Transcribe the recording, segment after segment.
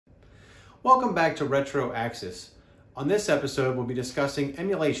Welcome back to Retro Axis. On this episode, we'll be discussing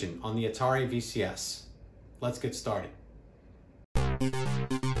emulation on the Atari VCS. Let's get started.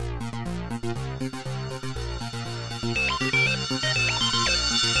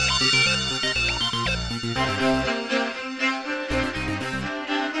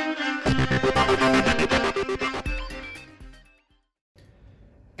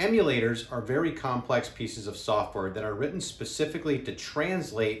 Emulators are very complex pieces of software that are written specifically to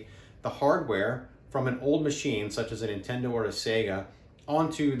translate the hardware from an old machine, such as a Nintendo or a Sega,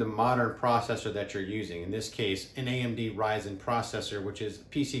 onto the modern processor that you're using. In this case, an AMD Ryzen processor, which is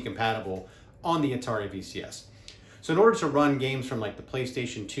PC compatible on the Atari VCS. So in order to run games from like the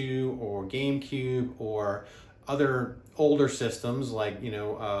PlayStation 2 or GameCube or other older systems like,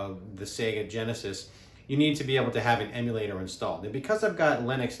 the Sega Genesis, you need to be able to have an emulator installed. And because I've got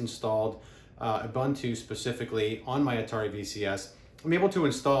Linux installed, Ubuntu specifically, on my Atari VCS, I'm able to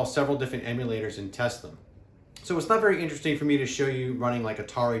install several different emulators and test them. So it's not very interesting for me to show you running like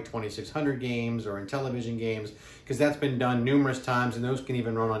Atari 2600 games or Intellivision games, because that's been done numerous times and those can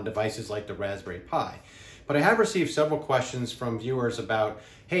even run on devices like the Raspberry Pi. But I have received several questions from viewers about,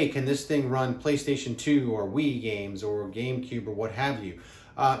 hey, can this thing run PlayStation 2 or Wii games or GameCube or what have you?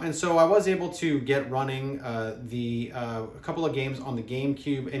 And so I was able to get running a couple of games on the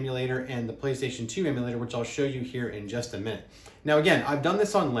GameCube emulator and the PlayStation 2 emulator, which I'll show you here in just a minute. Now again, I've done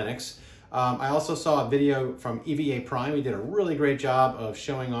this on Linux. I also saw a video from EVA Prime. He did a really great job of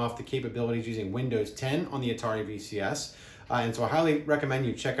showing off the capabilities using Windows 10 on the Atari VCS. And so I highly recommend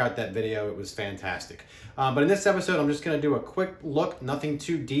you check out that video. It was fantastic. But in this episode, I'm just going to do a quick look, nothing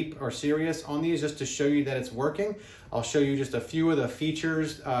too deep or serious on these, just to show you that it's working. I'll show you just a few of the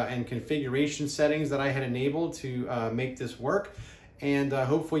features and configuration settings that I had enabled to make this work. And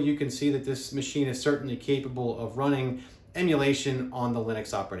hopefully you can see that this machine is certainly capable of running emulation on the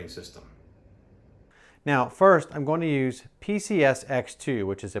Linux operating system. Now, first, I'm going to use PCSX2,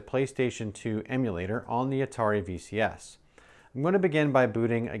 which is a PlayStation 2 emulator on the Atari VCS. I'm going to begin by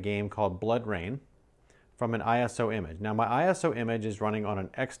booting a game called Blood Rayne from an ISO image. Now, my ISO image is running on an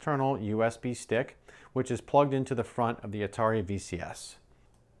external USB stick, which is plugged into the front of the Atari VCS.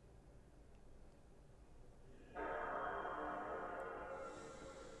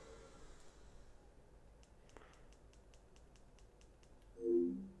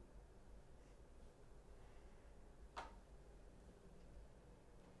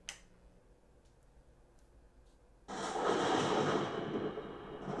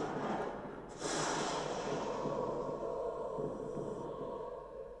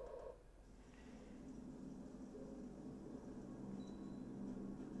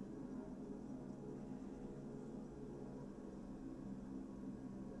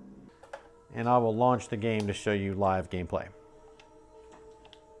 And I will launch the game to show you live gameplay.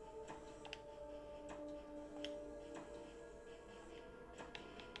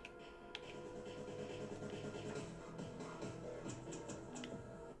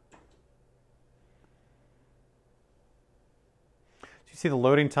 So you see the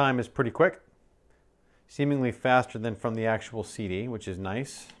loading time is pretty quick, seemingly faster than from the actual CD, which is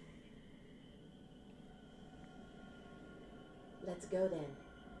nice. Let's go then.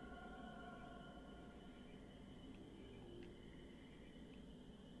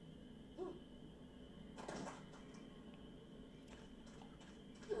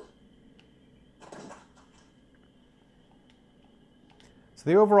 So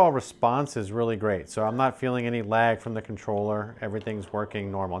the overall response is really great. So I'm not feeling any lag from the controller. Everything's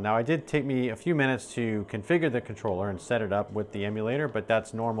working normal. Now it did take me a few minutes to configure the controller and set it up with the emulator, but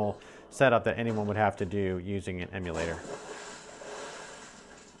that's normal setup that anyone would have to do using an emulator.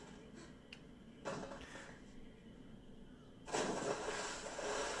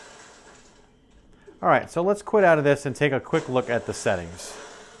 All right, so let's quit out of this and take a quick look at the settings.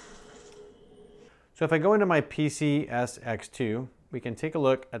 So if I go into my PCSX2, we can take a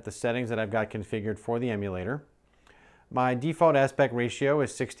look at the settings that I've got configured for the emulator. My default aspect ratio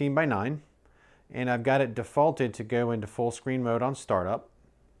is 16:9, and I've got it defaulted to go into full screen mode on startup.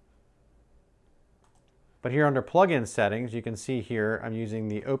 But here under plugin settings, you can see here I'm using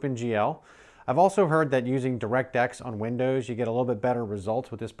the OpenGL. I've also heard that using DirectX on Windows, you get a little bit better results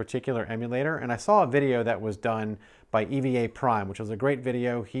with this particular emulator. And I saw a video that was done by EVA Prime, which was a great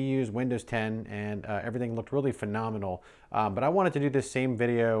video. He used Windows 10 and everything looked really phenomenal. But I wanted to do this same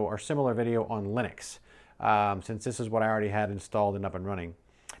video or similar video on Linux, since this is what I already had installed and up and running.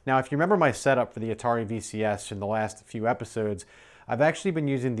 Now, if you remember my setup for the Atari VCS in the last few episodes, I've actually been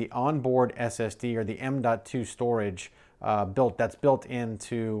using the onboard SSD or the M.2 storage that's built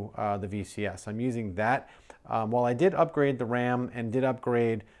into the VCS. I'm using that. While I did upgrade the RAM and did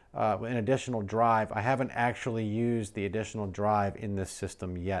upgrade an additional drive. I haven't actually used the additional drive in this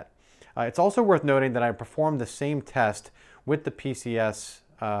system yet. It's also worth noting that I performed the same test with the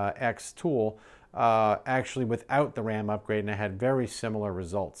PCSX tool actually without the RAM upgrade, and I had very similar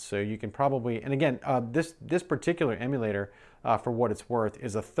results. So you can probably, and again, this particular emulator, for what it's worth,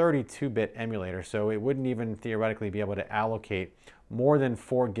 is a 32-bit emulator, so it wouldn't even theoretically be able to allocate more than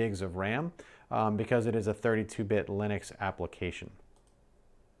 4 gigs of RAM because it is a 32-bit Linux application.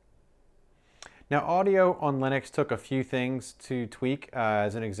 Now, audio on Linux took a few things to tweak.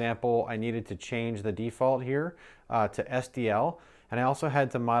 As an example, I needed to change the default here to SDL, and I also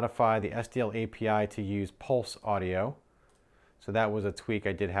had to modify the SDL API to use pulse audio. So that was a tweak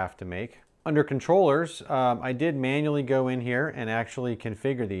I did have to make. Under controllers, I did manually go in here and actually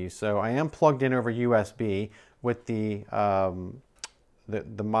configure these. So I am plugged in over USB with the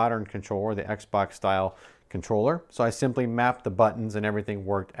modern controller, the Xbox style controller. So I simply mapped the buttons and everything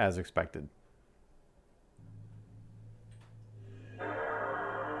worked as expected.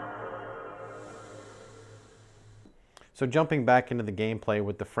 So jumping back into the gameplay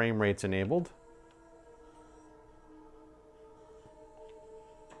with the frame rates enabled.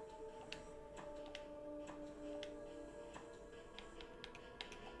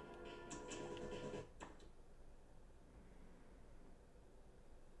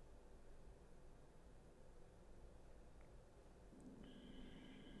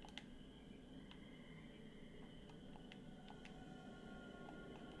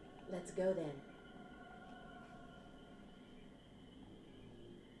 Let's go then.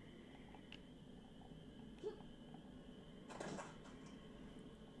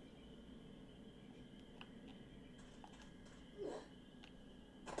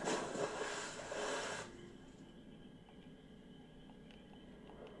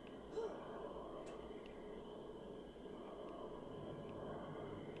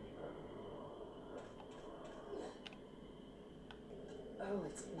 Oh,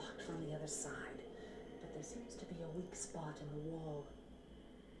 it's blocked from the other side, but there seems to be a weak spot in the wall.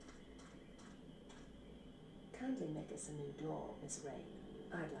 Kindly make us a new door, Miss Rayne.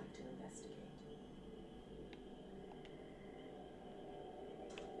 I'd like to investigate.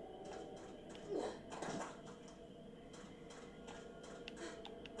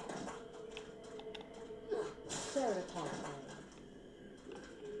 Tear it apart, Rayne.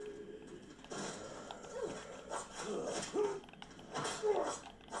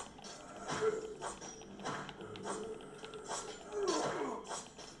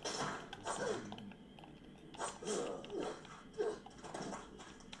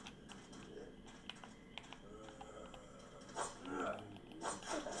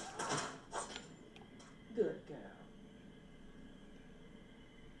 Good girl.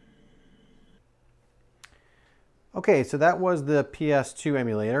 Okay, so that was the PS2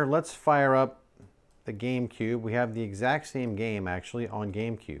 emulator. Let's fire up the GameCube. We have the exact same game actually on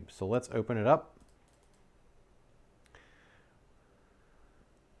GameCube. So let's open it up.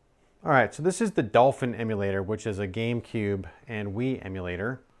 All right, so this is the Dolphin emulator, which is a GameCube and Wii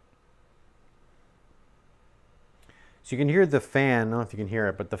emulator. So you can hear the fan, I don't know if you can hear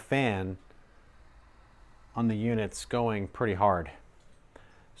it, but the fan on the unit's going pretty hard.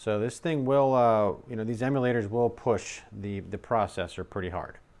 So this thing will, these emulators will push the processor pretty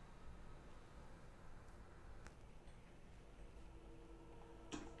hard.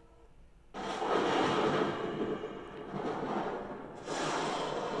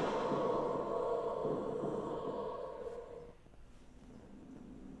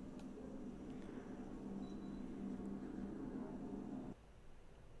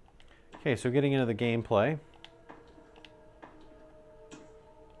 Okay, so getting into the gameplay.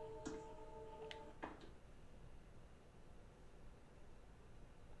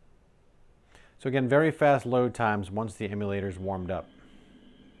 So again, very fast load times once the emulator's warmed up.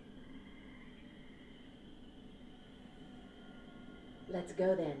 Let's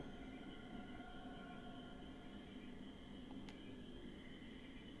go then.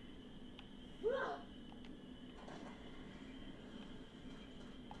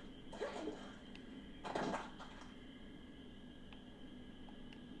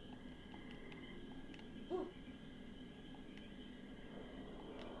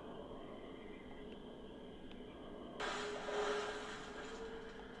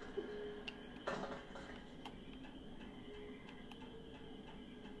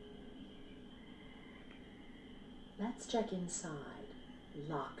 Let's check inside.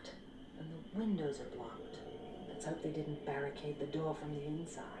 Locked. And the windows are blocked. Let's hope they didn't barricade the door from the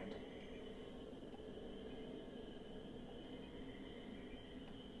inside.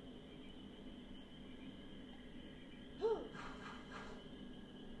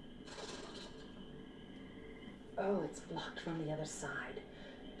 Oh, it's blocked from the other side,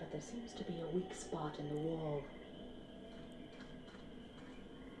 but there seems to be a weak spot in the wall.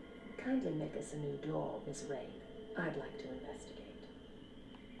 Kindly make us a new door, Miss Rayne. I'd like to investigate.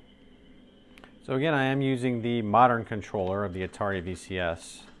 So again, I am using the modern controller of the Atari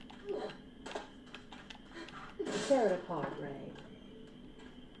VCS. Tear it apart, Rayne.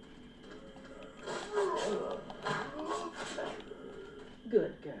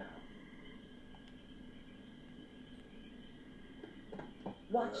 Good girl.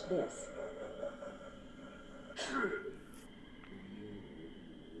 Watch this.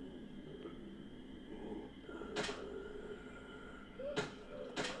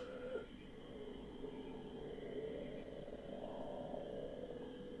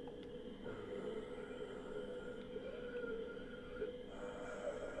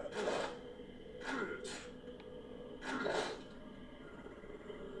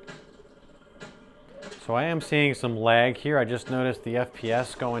 So I am seeing some lag here. I just noticed the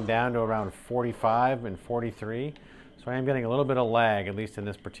FPS going down to around 45 and 43. So I am getting a little bit of lag, at least in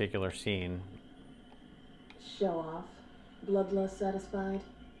this particular scene. Show off. Bloodlust satisfied?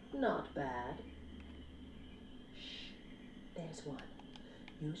 Not bad. Shh. There's one.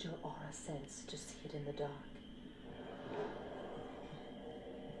 Use your aura sense to see it in the dark.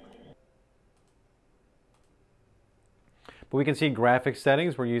 But we can see graphics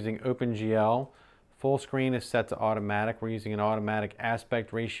settings. We're using OpenGL. Full screen is set to automatic. We're using an automatic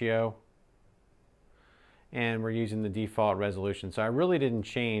aspect ratio. And we're using the default resolution. So I really didn't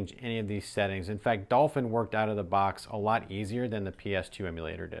change any of these settings. In fact, Dolphin worked out of the box a lot easier than the PS2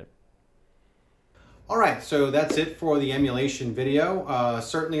 emulator did. All right, so that's it for the emulation video.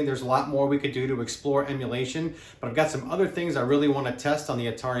 Certainly there's a lot more we could do to explore emulation, but I've got some other things I really want to test on the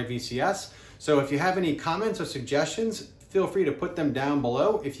Atari VCS. So if you have any comments or suggestions, feel free to put them down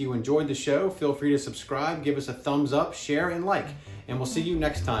below. If you enjoyed the show, feel free to subscribe, give us a thumbs up, share, and like. And we'll see you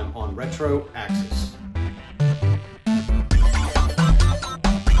next time on Retro Axis.